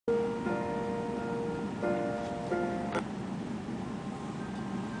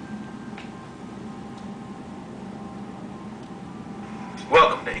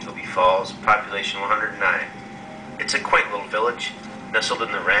Welcome to Ingleby Falls, population 109. It's a quaint little village, nestled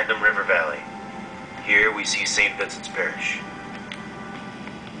in the random river valley. Here we see St. Vincent's Parish.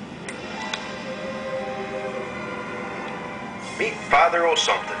 Meet Father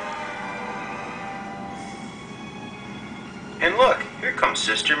O'Something. And look, here comes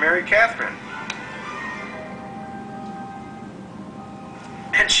Sister Mary Catherine.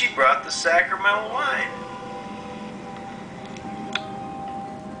 And she brought the sacramental wine.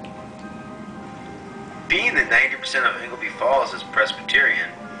 Being that 90% of Ingleby Falls is Presbyterian,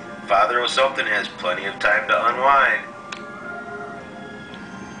 Father O'Something has plenty of time to unwind.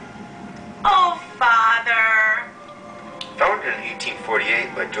 Oh, Father! Founded in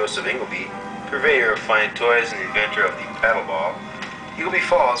 1848 by Joseph Ingleby, purveyor of fine toys and inventor of the paddle ball, Ingleby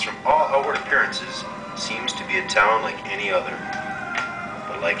Falls, from all outward appearances, seems to be a town like any other.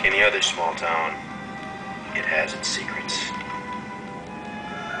 But like any other small town, it has its secrets.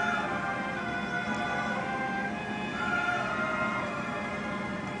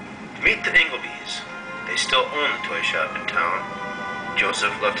 Meet the Inglebys. They still own the toy shop in town.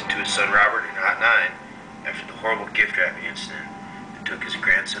 Joseph left it to his son Robert in '09 after the horrible gift wrapping incident that took his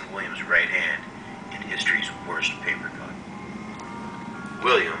grandson William's right hand in history's worst paper cut.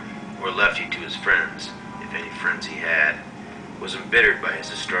 William, or Lefty to his friends, if any friends he had, was embittered by his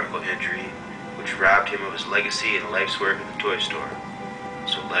historical injury, which robbed him of his legacy and life's work at the toy store.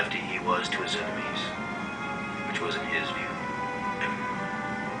 So Lefty he was to his enemies, which was in his view.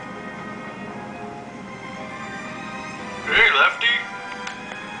 Hey, Lefty.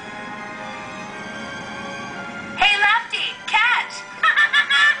 Hey, Lefty, catch!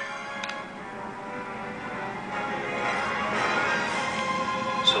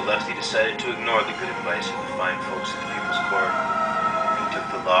 So Lefty decided to ignore the good advice of the fine folks at the People's Court. He took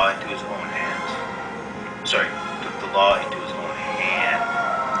the law into his own hands. Took the law into his own hand.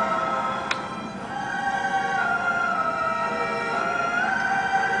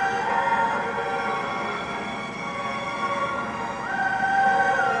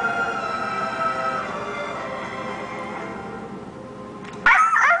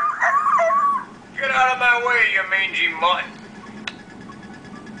 Get out of my way, you mangy mutt.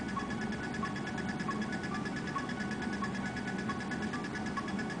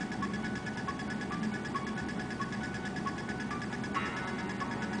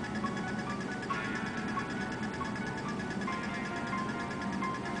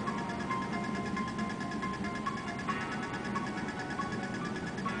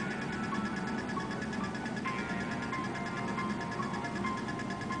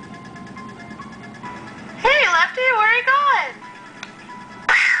 Hey, Lefty, where are you going?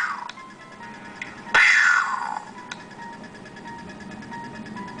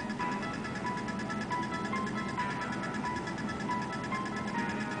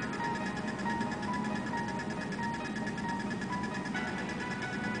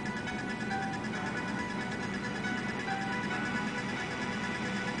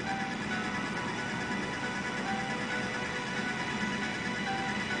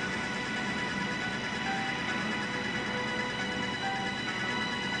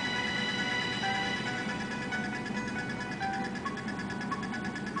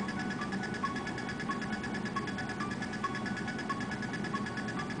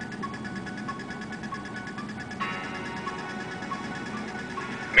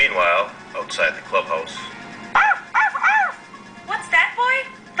 Meanwhile, outside the clubhouse, What's that, boy?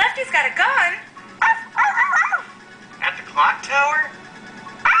 Lefty's got a gun. At the clock tower?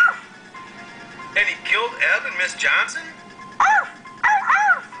 and he killed Eb and Miss Johnson?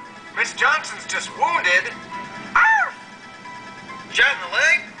 Miss Johnson's just wounded. Shot in the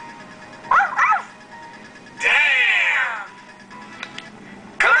leg? Damn!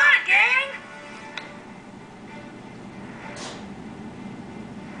 Come on, gang!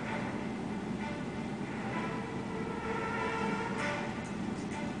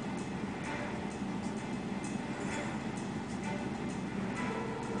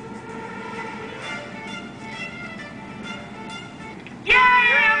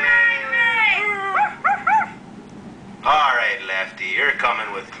 Alright, Lefty, you're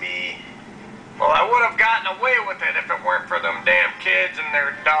coming with me. Well, I would have gotten away with it if it weren't for them damn kids and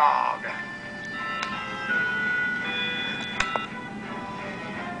their dog.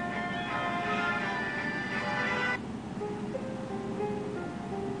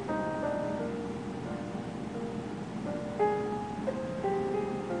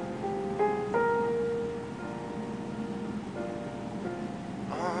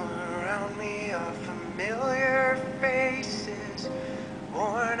 All around me are familiar faces,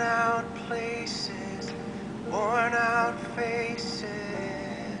 worn out places, worn out faces.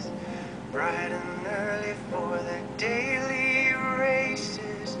 bright and early for their daily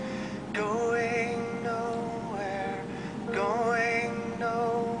races, going nowhere, going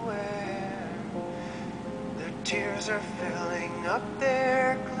nowhere. Their tears are filling up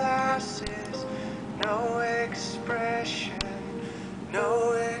their glasses, no expression,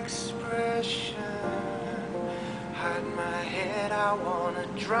 no expression. Hide my head, I wanna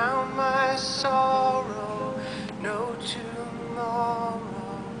drown my sorrow. No tomorrow,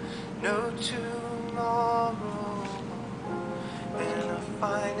 no tomorrow. And I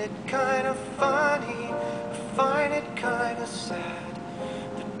find it kind of funny, I find it kind of sad.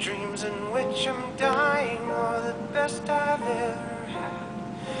 The dreams in which I'm dying are the best I've ever had.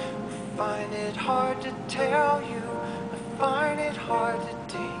 I find it hard to tell you, I find it hard to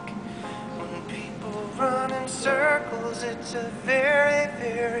take. When people run in circles, it's a very,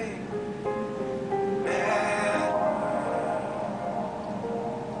 very mad world.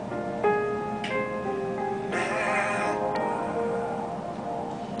 Mad world.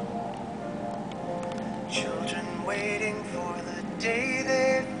 Children waiting for the day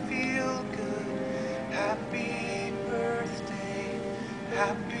they feel good. Happy birthday,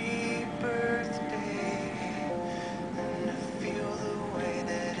 happy birthday. And to feel the way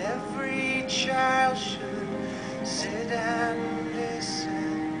that every child should sit and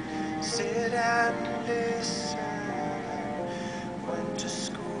listen, sit and listen. Went to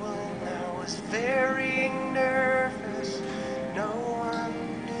school and I was very nervous. No one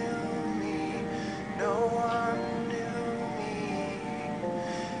knew me, no one knew me.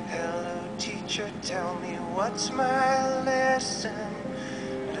 Hello teacher, tell me what's my lesson.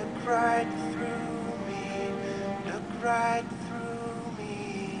 Look right through me, look right through me.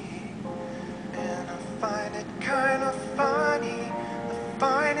 And I find it kind of funny, I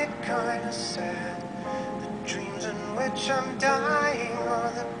find it kind of sad. The dreams in which I'm dying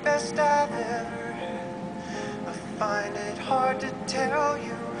are the best I've ever had. I find it hard to tell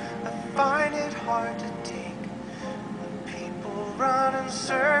you, I find it hard to take. When people run in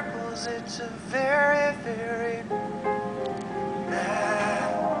circles, it's a very, very